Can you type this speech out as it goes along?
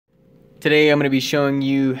Today I'm going to be showing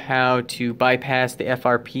you how to bypass the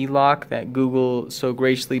FRP lock that Google so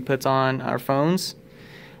graciously puts on our phones.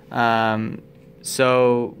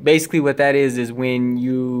 So basically what that is when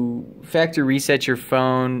you factory reset your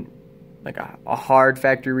phone, like a hard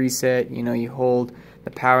factory reset, you hold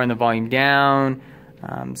the power and the volume down,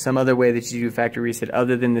 some other way that you do factory reset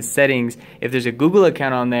other than the settings. If there's a Google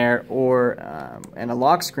account on there or and a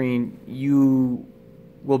lock screen, you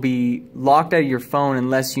will be locked out of your phone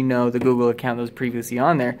unless you know the Google account that was previously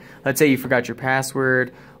on there. Let's say you forgot your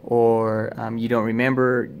password or you don't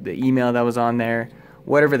remember the email that was on there.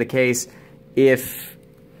 Whatever the case, if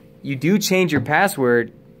you do change your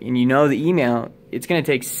password and you know the email, it's going to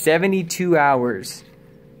take 72 hours.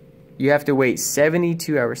 You have to wait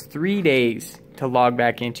 72 hours, 3 days to log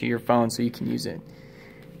back into your phone so you can use it.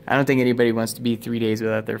 I don't think anybody wants to be 3 days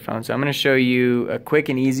without their phone, so I'm going to show you a quick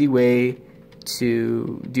and easy way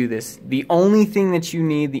to do this. The only thing that you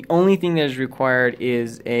need, the only thing that is required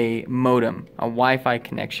is a modem, a Wi-Fi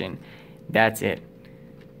connection. That's it.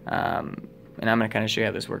 And I'm going to kind of show you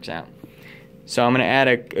how this works out. So I'm going to add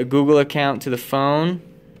a Google account to the phone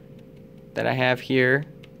that I have here.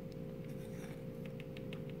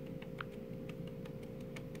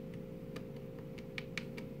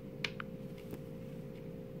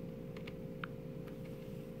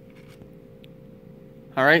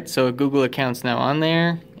 Alright, so a Google account's now on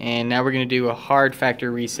there, and now we're going to do a hard factory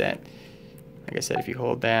reset. Like I said, if you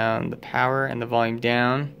hold down the power and the volume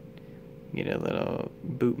down, you get a little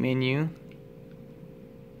boot menu.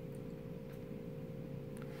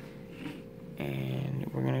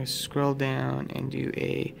 And we're going to scroll down and do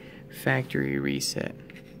a factory reset.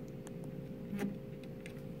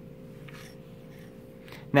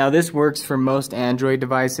 Now this works for most Android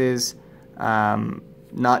devices.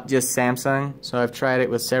 Not just Samsung, so I've tried it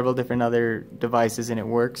with several different other devices and it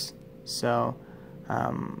works. So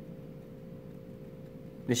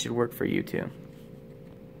this should work for you too.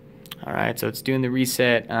 Alright, so it's doing the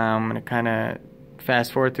reset. I'm going to kind of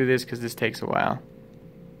fast forward through this because this takes a while.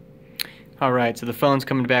 Alright, so the phone's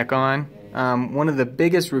coming back on. One of the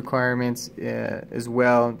biggest requirements as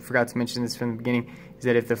well, forgot to mention this from the beginning, is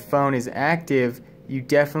that if the phone is active, you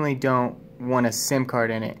definitely don't want a SIM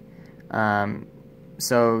card in it.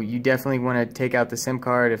 So you definitely want to take out the SIM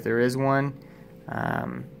card if there is one,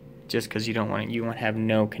 just because you don't want it, you want to have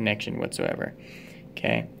no connection whatsoever.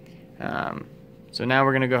 Okay. So now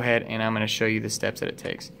we're going to go ahead and I'm going to show you the steps that it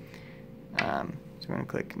takes. So we're going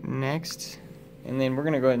to click next, and then we're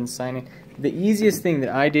going to go ahead and sign in. The easiest thing that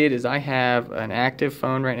I did is I have an active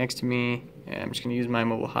phone right next to me, and I'm just going to use my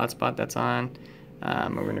mobile hotspot that's on.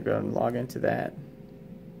 We're going to go and log into that.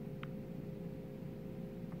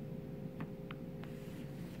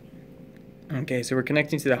 Okay, so we're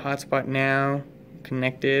connecting to the hotspot now,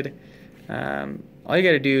 connected. All you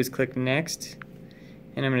got to do is click next,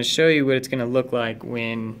 and I'm going to show you what it's going to look like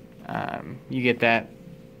when you get that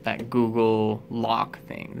Google lock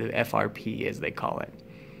thing, the FRP as they call it.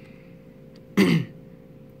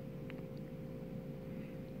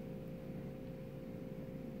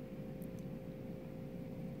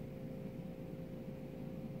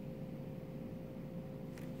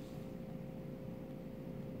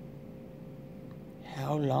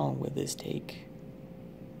 How long will this take?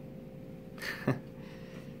 So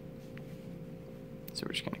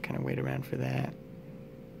we're just going to kind of wait around for that.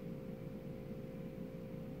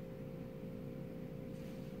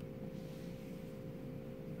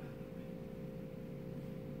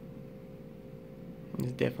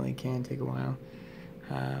 This definitely can take a while.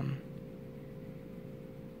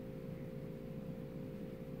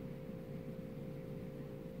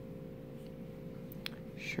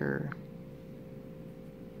 Sure.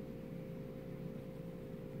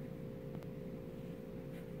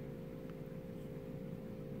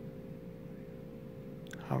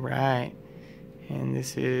 Alright, and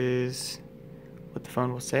this is what the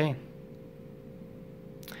phone will say.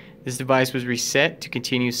 This device was reset to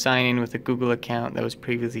continue signing with a Google account that was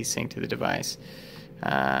previously synced to the device.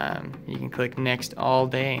 You can click next all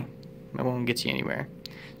day. It won't get you anywhere.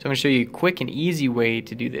 So I'm going to show you a quick and easy way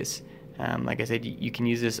to do this. Like I said, you can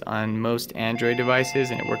use this on most Android devices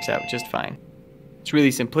and it works out just fine. It's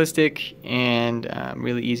really simplistic and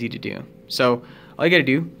really easy to do. So all you got to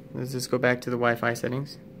do, let's just go back to the Wi-Fi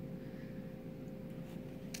settings.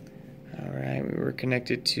 Alright, we were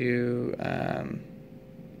connected to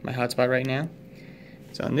my hotspot right now.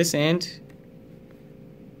 So on this end,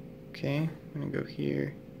 okay, I'm going to go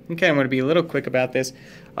here. Okay, I'm going to be a little quick about this.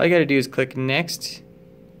 All you got to do is click next.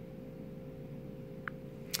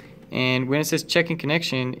 And when it says checking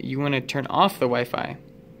connection, you want to turn off the Wi-Fi.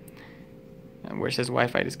 Where it says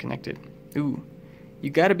Wi-Fi disconnected. Ooh. You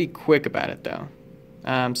got to be quick about it though.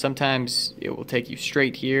 Sometimes it will take you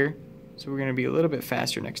straight here, so we're going to be a little bit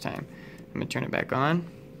faster next time. I'm going to turn it back on.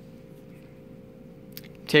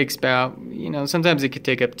 Takes about, sometimes it could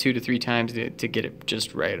take up 2 to 3 times to get it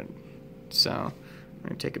just right. So I'm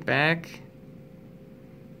going to take it back.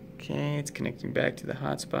 Okay, it's connecting back to the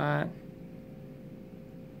hotspot.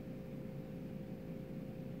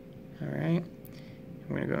 Alright, I'm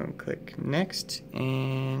going to go and click next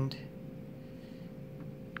and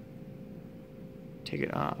take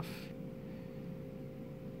it off.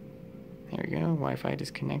 There we go, Wi-Fi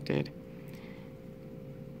disconnected.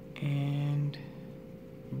 And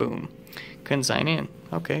boom, couldn't sign in.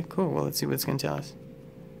 Okay, cool, well let's see what it's going to tell us.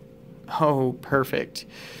 Oh, perfect.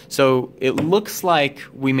 So it looks like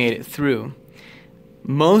we made it through.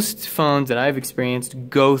 Most phones that I've experienced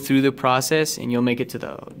go through the process and you'll make it to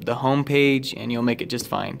the home page and you'll make it just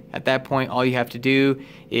fine. At that point, all you have to do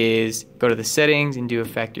is go to the settings and do a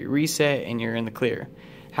factory reset and you're in the clear.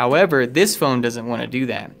 However, this phone doesn't want to do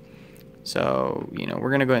that. So, we're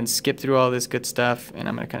going to go ahead and skip through all this good stuff and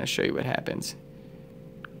I'm going to kind of show you what happens.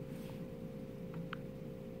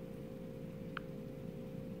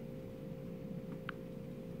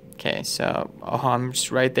 Okay, so I'm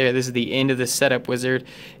just right there. This is the end of the setup wizard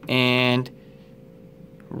and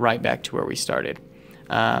right back to where we started.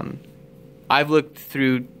 I've looked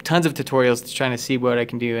through tons of tutorials trying to see what I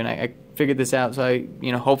can do, and I figured this out. So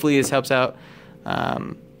hopefully this helps out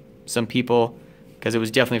some people, because it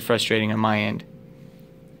was definitely frustrating on my end.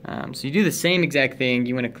 So you do the same exact thing.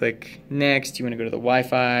 You want to click next. You want to go to the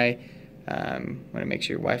Wi-Fi. Want to make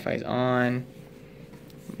sure your Wi-Fi is on.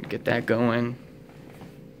 Get that going.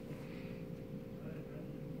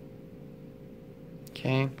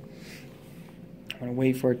 Okay. I'm going to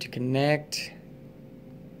wait for it to connect.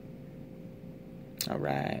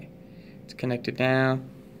 Alright. It's connected now.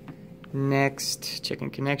 Next, checking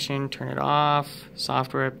connection, turn it off.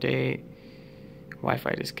 Software update.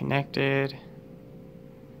 Wi-Fi disconnected.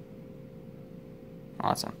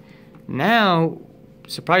 Awesome. Now,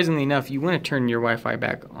 surprisingly enough, you want to turn your Wi-Fi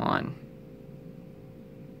back on.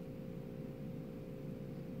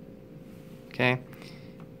 Okay.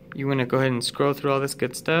 You want to go ahead and scroll through all this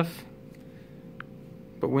good stuff.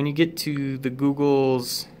 But when you get to the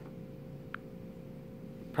Google's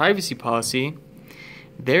privacy policy,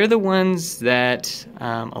 they're the ones that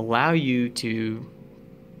allow you to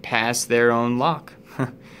pass their own lock.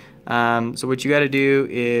 So what you got to do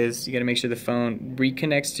is you got to make sure the phone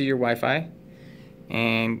reconnects to your Wi-Fi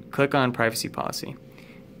and click on privacy policy.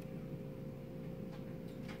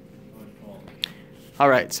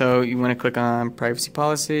 Alright, so you want to click on privacy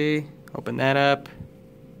policy, open that up.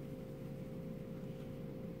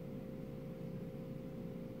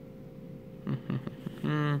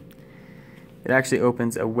 It actually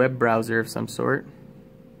opens a web browser of some sort.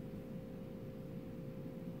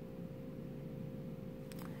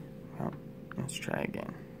 Well, let's try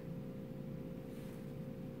again.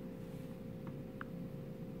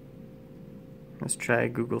 Let's try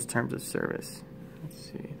Google's terms of service. Let's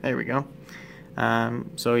see. There we go.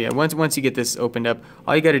 So yeah, once you get this opened up,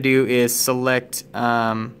 all you got to do is select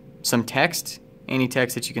some text, any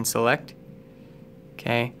text that you can select.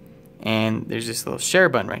 Okay, and there's this little share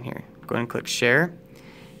button right here. Go ahead and click share,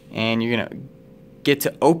 and you're gonna get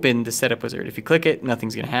to open the setup wizard. If you click it,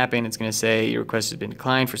 nothing's gonna happen. It's gonna say your request has been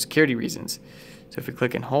declined for security reasons. So if we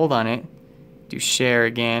click and hold on it, do share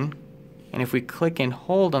again, and if we click and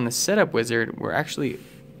hold on the setup wizard, we're actually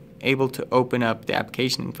able to open up the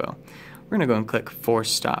application info. We're going to go and click force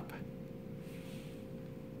stop.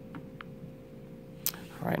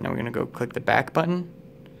 Alright, now we're going to go click the back button,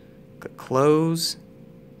 click close,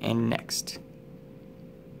 and next.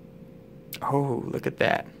 Oh, look at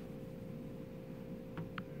that.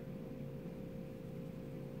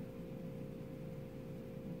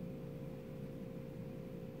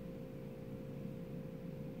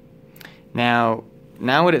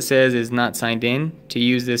 Now what it says is not signed in. To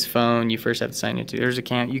use this phone, you first have to sign into their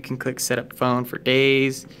account. You can click set up phone for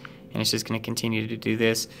days, and it's just going to continue to do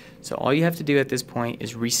this. So all you have to do at this point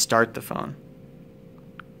is restart the phone.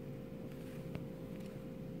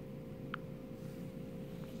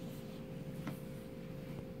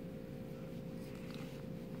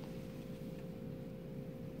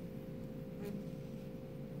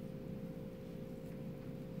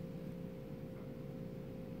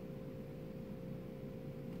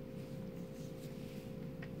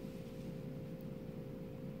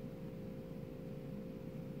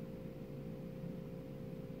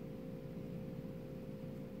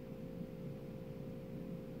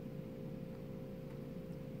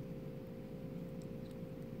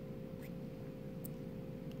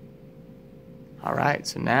 Alright,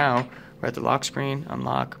 so now we're at the lock screen,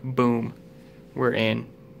 unlock, boom, we're in.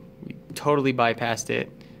 We totally bypassed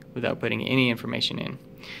it without putting any information in.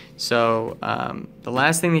 So the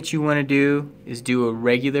last thing that you want to do is do a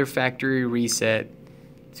regular factory reset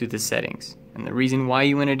to the settings. And the reason why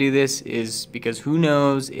you want to do this is because who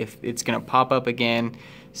knows if it's going to pop up again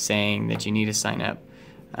saying that you need to sign up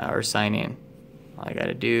or sign in. All I got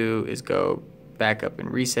to do is go back up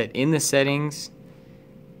and reset in the settings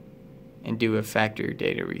and do a factory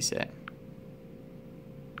data reset.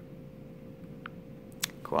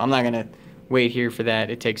 Cool. I'm not going to wait here for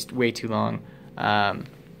that. It takes way too long.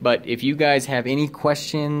 But if you guys have any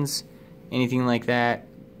questions, anything like that,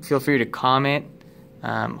 feel free to comment.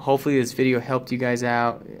 Hopefully this video helped you guys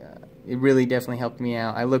out. It really definitely helped me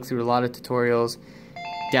out. I looked through a lot of tutorials,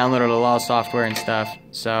 downloaded a lot of software and stuff,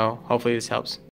 so hopefully this helps.